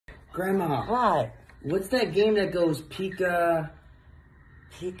Grandma. What? What's that game that goes Pika?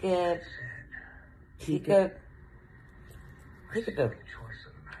 Peekaboo.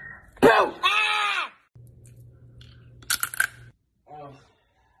 Boom! Ah! Oh,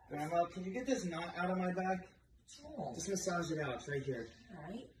 Grandma, can you get this knot out of my back? Sure. Just massage it out. It's right here.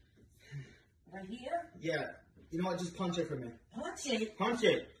 Right. Right here? Yeah. You know what? Just punch it for me. Punch it. Punch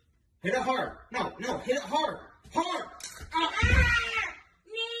it. Hit it hard. No, hit it hard. Hard. Ah!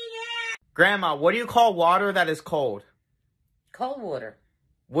 Grandma, what do you call water that is cold? Cold water.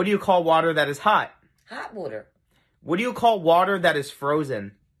 What do you call water that is hot? Hot water. What do you call water that is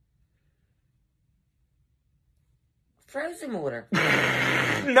frozen? Frozen water.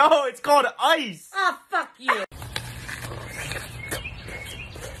 No, it's called ice. Oh, fuck you.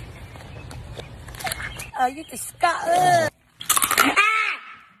 Oh, you disgusting. Ah!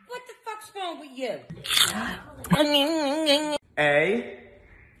 What the fuck's wrong with you? A.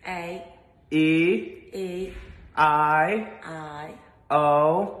 A. E. E. I. I.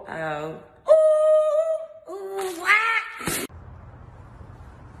 O. O. Ooh. Ooh. Ah!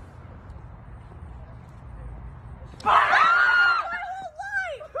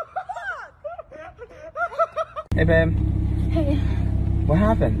 Hey, babe. Hey, What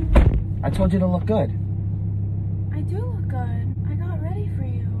happened? I told you to look good. I do look good. I got ready for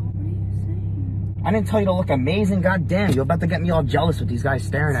you. What are you saying? I didn't tell you to look amazing. God damn, you're about to get me all jealous with these guys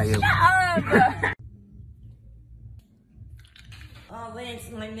staring at you. Oh, Lance,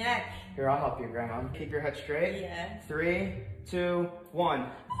 my neck. Here, I'll help you, Grandma. Keep your head straight. Yeah. 3, 2, 1.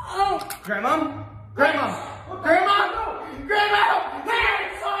 Oh! Grandma? Grandma! Grandma! Grandma! Hey,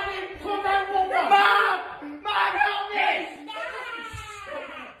 Sonny! Mom! Mom, help me!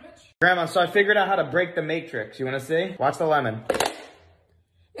 Grandma, so I figured out how to break the matrix. You want to see? Watch the lemon.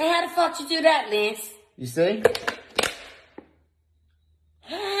 Now, how the fuck you do that, Lance? You see?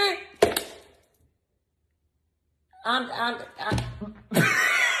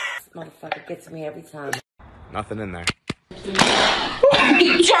 This motherfucker gets me every time. Nothing in there. You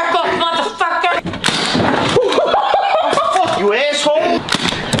jerk off, motherfucker! You asshole!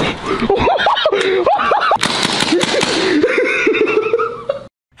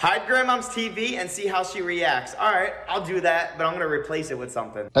 Hide Grandmom's TV and see how she reacts. All right, I'll do that, but I'm gonna replace it with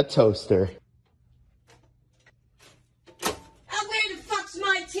something. A toaster. Oh, where the fuck's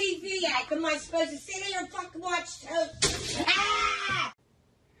my TV at? Am I supposed to sit here and fucking watch toast? Ah!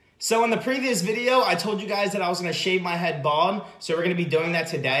 So in the previous video, I told you guys that I was gonna shave my head bald, so we're gonna be doing that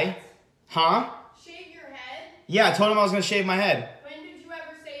today. Huh? Shave your head? Yeah, I told him I was gonna shave my head. When did you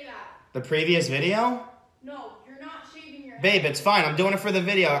ever say that? The previous video? No, you're not shaving your head. Babe, it's fine. I'm doing it for the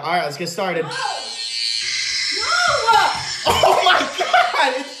video. All right, let's get started. No! No! Oh my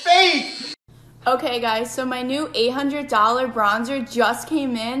God, it's fake! Okay, guys, so my new $800 bronzer just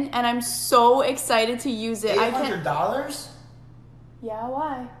came in, and I'm so excited to use it. $800? Yeah,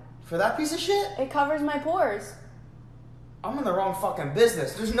 why? For that piece of shit? It covers my pores. I'm in the wrong fucking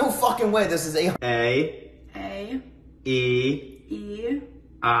business. There's no fucking way this is A. A. E. E.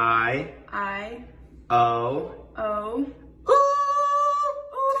 I. I. O. O.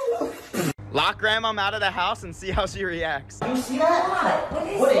 Lock Grandmom out of the house and see how she reacts. You see that?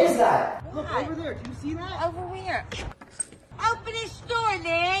 What is that? Look Over there. Do you see that? Over where? Open this door,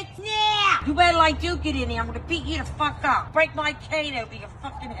 Lance, now! You better like Duke get in here. I'm gonna beat you the fuck up. Break my cane over your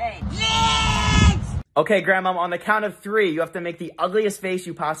fucking head. Lance! Okay, Grandmom, on the count of 3, you have to make the ugliest face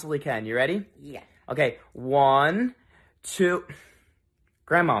you possibly can. You ready? Yeah. Okay, 1, 2.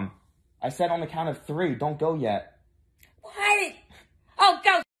 Grandmom, I said on the count of 3, don't go yet. What? Oh,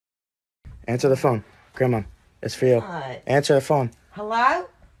 go! Answer the phone. Grandmom, it's for you. What? Answer the phone. Hello?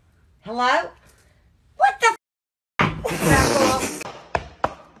 Hello? What the back off.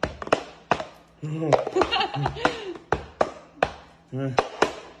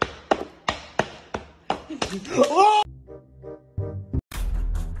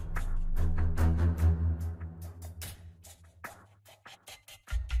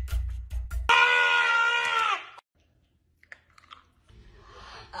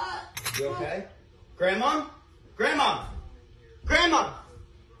 You okay? Grandma? Grandma! Grandma!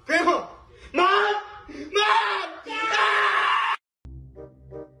 Grandma! Mom! Mom! Ah!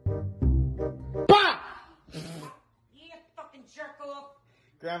 Bah! Yeah, fucking jerk off.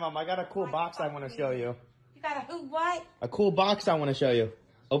 Grandma, I got a cool box I want to show you. You got a who, what? A cool box I want to show you.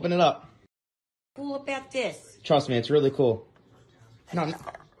 Open it up. Cool about this. Trust me, it's really cool.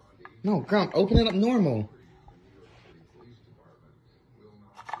 No, Grandma, open it up normal.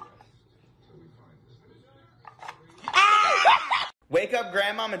 Wake up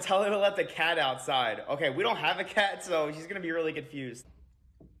Grandmom and tell her to let the cat outside. Okay, we don't have a cat, so she's gonna be really confused.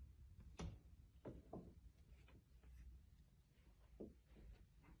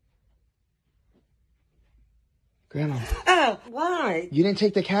 Grandma. Oh, what? You didn't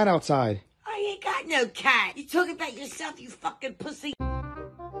take the cat outside. I ain't got no cat. You talking about yourself, you fucking pussy.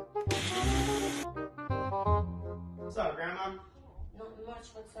 What's up, Grandma? Not much.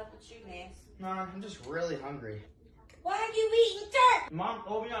 What's up with you, Lance? No, I'm just really hungry. Why are you eating dirt? Mom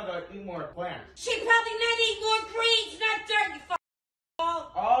told me I gotta eat more plants. She probably not eating more greens, not dirt, you fucking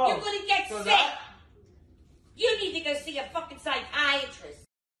ball. Oh, You're gonna get so sick. that- You need to go see a fucking psychiatrist.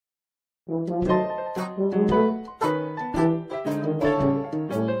 What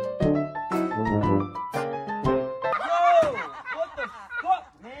the fuck,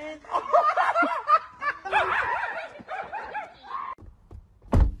 man?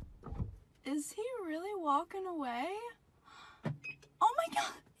 Is he really walking away? Oh my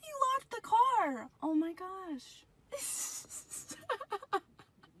god, he locked the car. Oh my gosh. What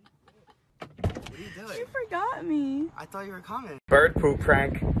are you doing? You forgot me. I thought you were coming. Bird poop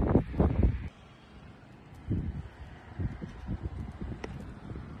prank.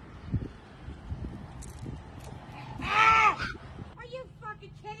 Are you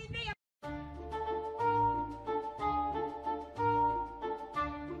fucking kidding me?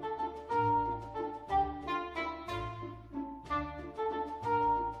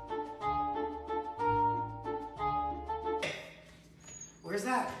 Where's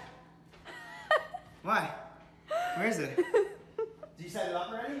that? Why? Where is it? Did you set it up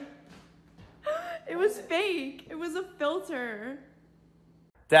already? It was fake. It was a filter.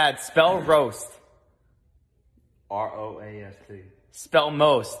 Dad, spell roast. R-O-A-S-T. Spell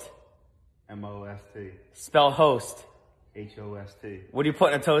most. M-O-S-T. Spell host. H-O-S-T. What do you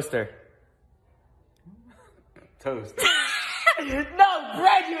put in a toaster? Toast. No,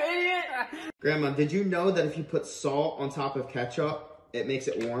 bread, you idiot! Grandma, did you know that if you put salt on top of ketchup, it makes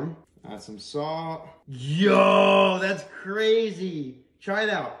it warm? Add some salt. Yo, that's crazy. Try it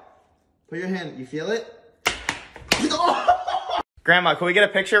out. Put your hand, you feel it? Grandma, can we get a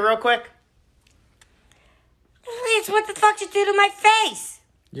picture real quick? Lance, what the fuck you do to my face?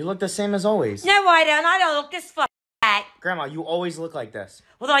 You look the same as always. No, I don't. I don't look this fucking fat. Grandma, you always look like this.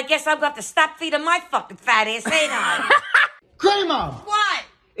 Well, then I guess I'm gonna have to stop feeding my fucking fat ass, ain't I? Grandma! What?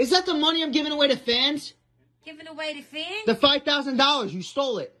 Is that the money I'm giving away to fans? Giving away the fans? The $5,000, you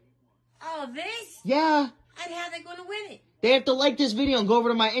stole it. Oh, this? Yeah. And how they gonna win it? They have to like this video and go over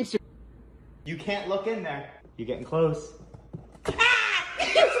to my Instagram. You can't look in there. You're getting close. Ah!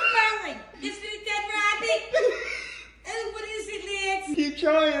 It's smelling! Is it a dead rabbit? Oh, what is it, Lance? Keep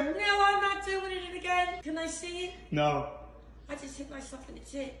trying. No, I'm not doing it again. Can I see it? No. I just hit myself in the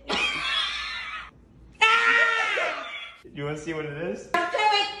tit. You want to see what it is? Don't do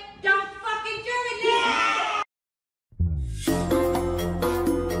it! Don't fucking do it, Lance!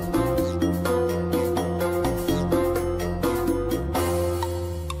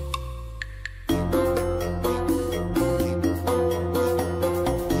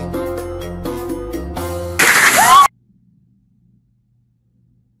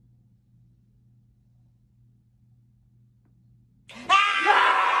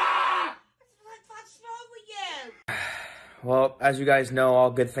 What's wrong with you? Well, as you guys know, all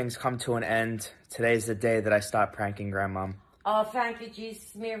good things come to an end. Today's the day that I stopped pranking Grandma. Oh, thank you,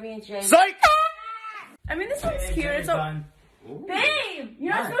 Jesus, Mary, and Jane. Psych! I mean, this one's cute. It's a babe.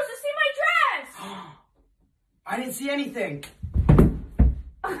 You're not supposed to see my dress. I didn't see anything.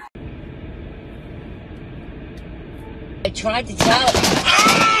 I tried to tell her. I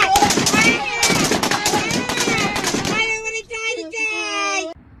don't want to die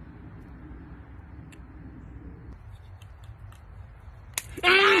today.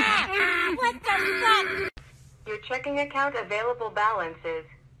 What the fuck? Your checking account available balance is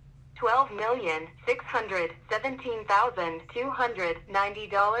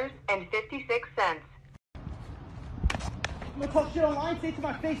 $12,617,290.56. I'm gonna talk shit online, say it to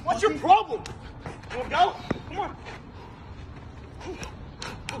my face. What's your problem? You wanna go? Come on.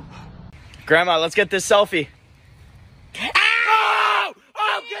 Grandma, let's get this selfie. Oh!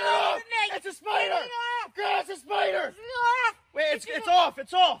 Oh, get it off! It's a spider! Grandma, it's a spider! Wait, it's off,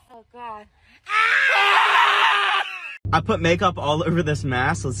 it's off! Oh, God. I put makeup all over this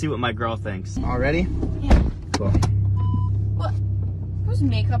mask. Let's see what my girl thinks. All ready? Yeah. Cool. What? Whose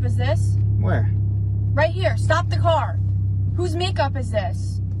makeup is this? Where? Right here. Stop the car. Whose makeup is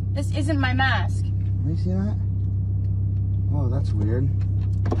this? This isn't my mask. Let me see that. Oh, that's weird.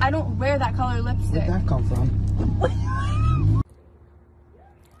 I don't wear that color lipstick. Where'd that come from?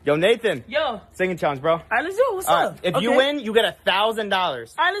 Yo, Nathan. Yo. Singing challenge, bro. All right, let's do it. What's up? If you win, you get $1,000. All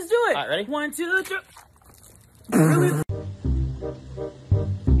right, let's do it. All right, ready? 1, 2, 3.